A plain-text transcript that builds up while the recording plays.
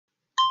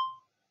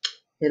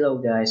Hello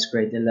guys,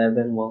 grade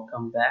 11,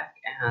 welcome back,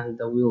 and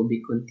we will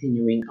be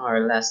continuing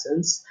our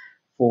lessons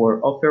for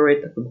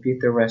operate a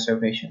computer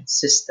reservation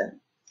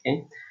system.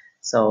 Okay,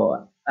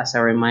 so as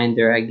a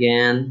reminder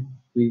again,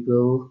 we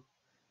will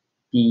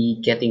be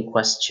getting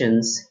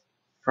questions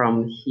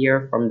from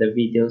here from the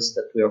videos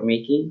that we are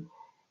making,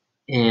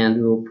 and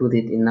we will put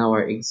it in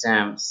our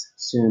exams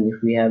soon.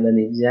 If we have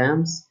any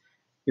exams,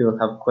 you will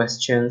have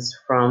questions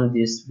from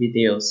these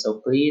videos,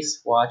 so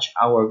please watch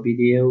our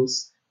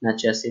videos, not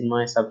just in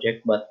my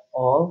subject but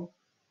all.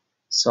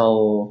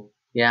 So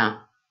yeah,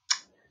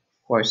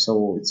 of course,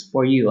 so it's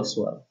for you as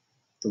well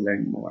to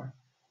learn more.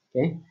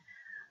 Okay,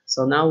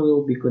 so now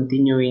we'll be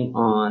continuing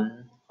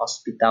on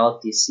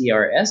hospitality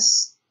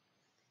CRS,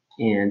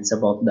 and it's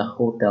about the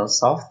hotel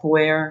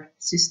software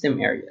system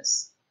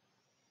areas.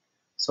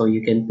 So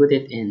you can put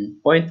it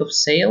in point of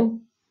sale,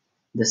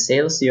 the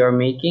sales you are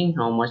making,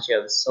 how much you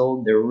have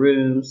sold, the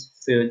rooms,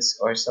 foods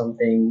or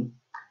something,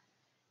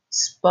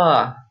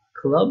 spa,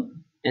 club,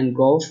 and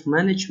golf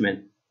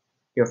management,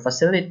 your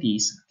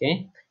facilities.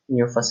 Okay, in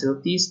your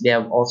facilities they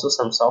have also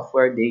some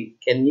software they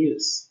can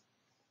use.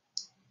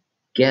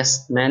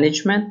 Guest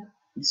management,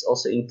 this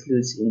also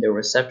includes in the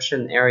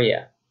reception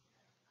area,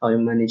 how you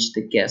manage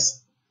the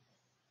guest.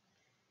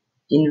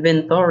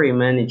 Inventory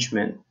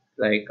management,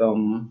 like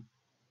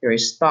your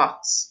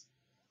stocks,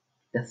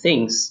 the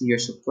things, your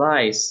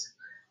supplies,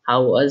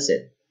 how was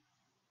it.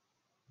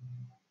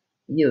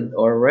 Yield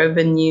or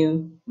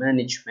revenue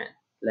management,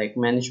 like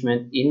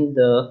management in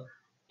the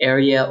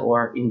area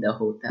or in the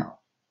hotel.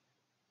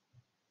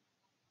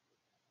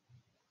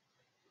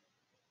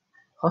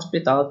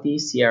 Hospitality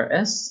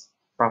CRS,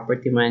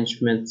 property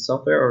management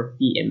software or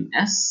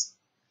PMS.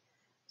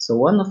 So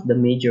one of the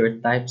major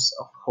types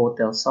of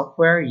hotel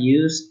software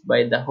used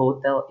by the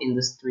hotel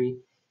industry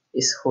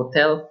is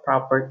hotel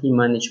property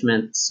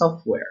management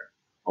software,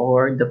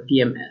 or the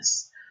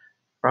PMS,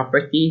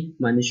 property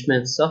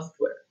management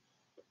software.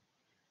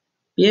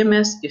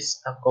 PMS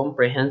is a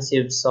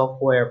comprehensive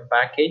software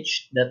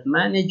package that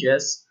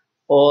manages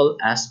all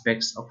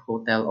aspects of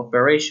hotel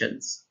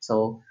operations.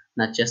 So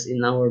not just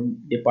in our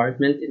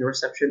department in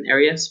reception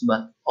areas,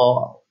 but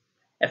all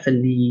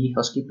F&B,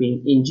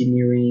 housekeeping,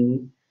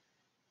 engineering,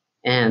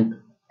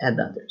 and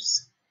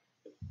others.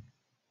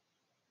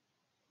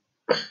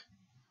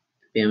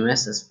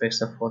 PMS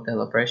aspects of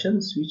hotel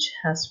operations, which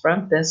has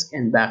front desk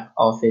and back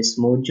office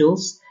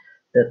modules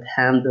that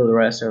handle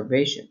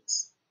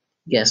reservations,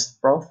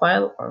 guest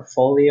profile or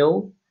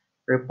folio,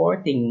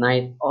 reporting,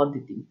 night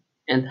auditing,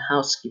 and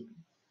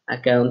housekeeping,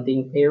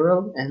 accounting,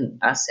 payroll, and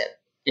asset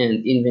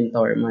and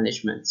inventory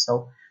management.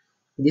 So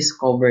this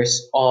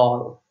covers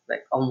all,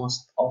 like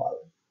almost all.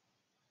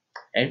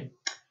 Okay,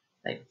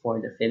 like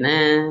for the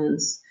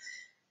finance,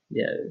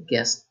 the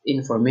guest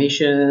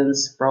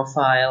informations,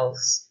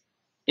 profiles,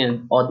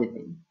 and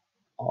auditing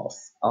of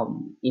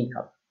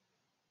income.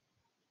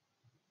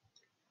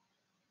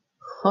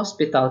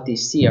 Hospitality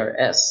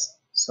CRS.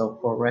 So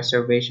for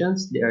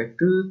reservations, there are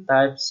two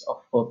types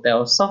of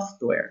hotel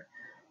software.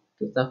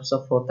 Two types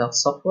of hotel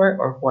software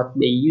or what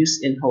they use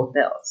in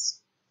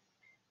hotels.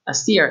 A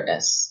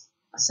CRS,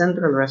 a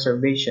central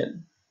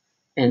reservation,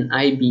 and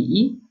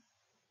IBE,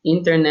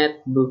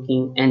 Internet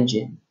Booking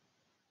Engine.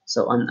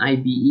 So an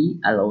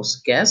IBE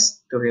allows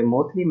guests to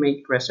remotely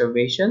make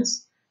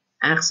reservations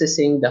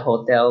accessing the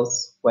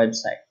hotel's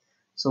website.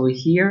 So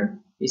here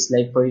is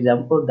like, for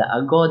example, the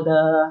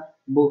Agoda,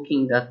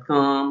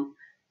 Booking.com,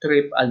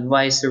 Trip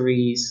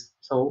Advisories.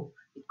 So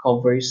it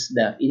covers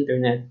the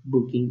internet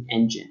booking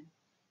engine,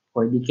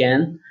 or they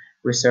can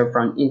reserve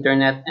from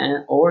internet,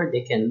 and or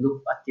they can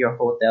look at your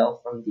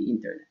hotel from the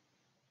internet.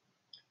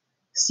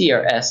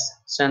 CRS,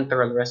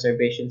 Central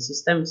Reservation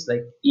System, is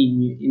like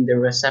in the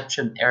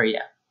reception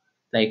area,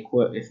 like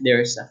if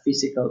there's a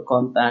physical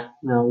contact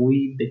now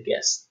with the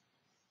guest.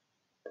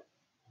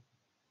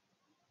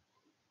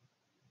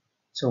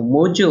 So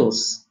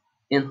modules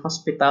in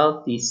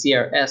hospitality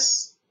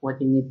CRS, what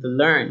you need to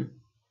learn.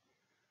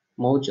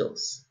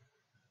 Modules.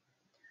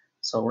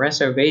 So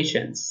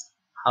reservations,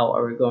 how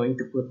are we going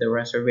to put the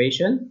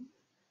reservation?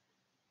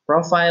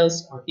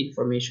 Profiles or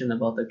information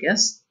about the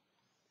guest.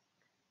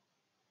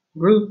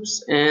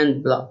 Groups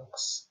and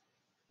blocks,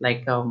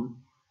 like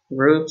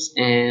groups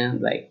and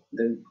like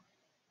the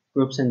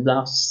groups and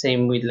blocks,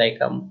 same with like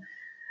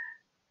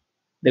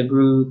the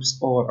groups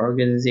or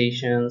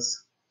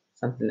organizations,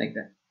 something like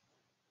that.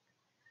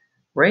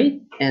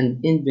 Rate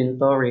and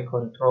inventory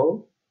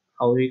control,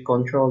 how we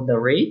control the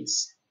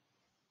rates.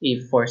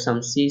 If for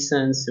some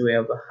seasons we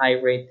have a high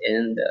rate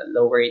and a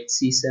low rate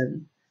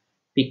season,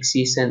 peak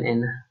season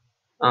and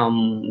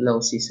low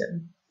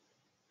season.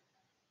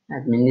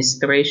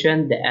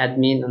 Administration, the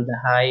admin on the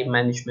high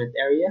management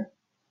area.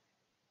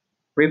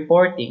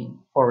 Reporting,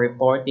 for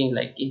reporting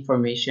like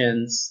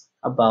informations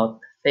about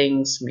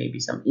things,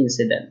 maybe some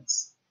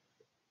incidents.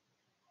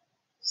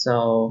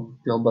 So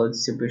global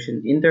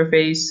distribution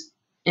interface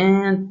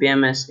and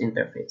PMS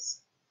interface.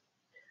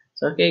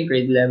 So okay,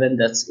 grade 11,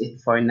 that's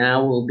it for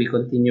now. We'll be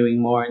continuing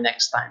more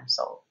next time.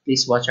 So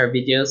please watch our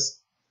videos.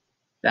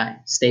 Bye.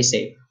 Stay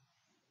safe.